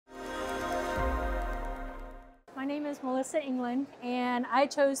name is Melissa England, and I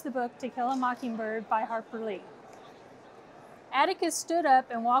chose the book To Kill a Mockingbird by Harper Lee. Atticus stood up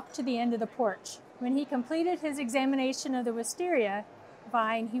and walked to the end of the porch. When he completed his examination of the wisteria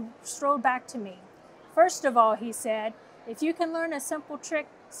vine, he strolled back to me. "First of all," he said, "if you can learn a simple trick,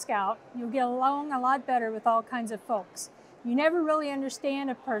 Scout, you'll get along a lot better with all kinds of folks. You never really understand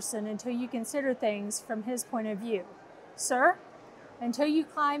a person until you consider things from his point of view. Sir? Until you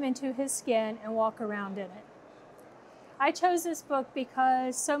climb into his skin and walk around in it." I chose this book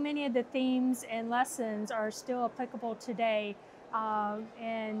because so many of the themes and lessons are still applicable today,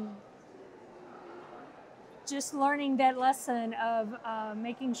 and just learning that lesson of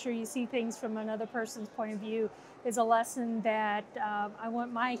making sure you see things from another person's point of view is a lesson that I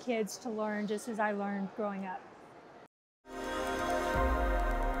want my kids to learn just as I learned growing up.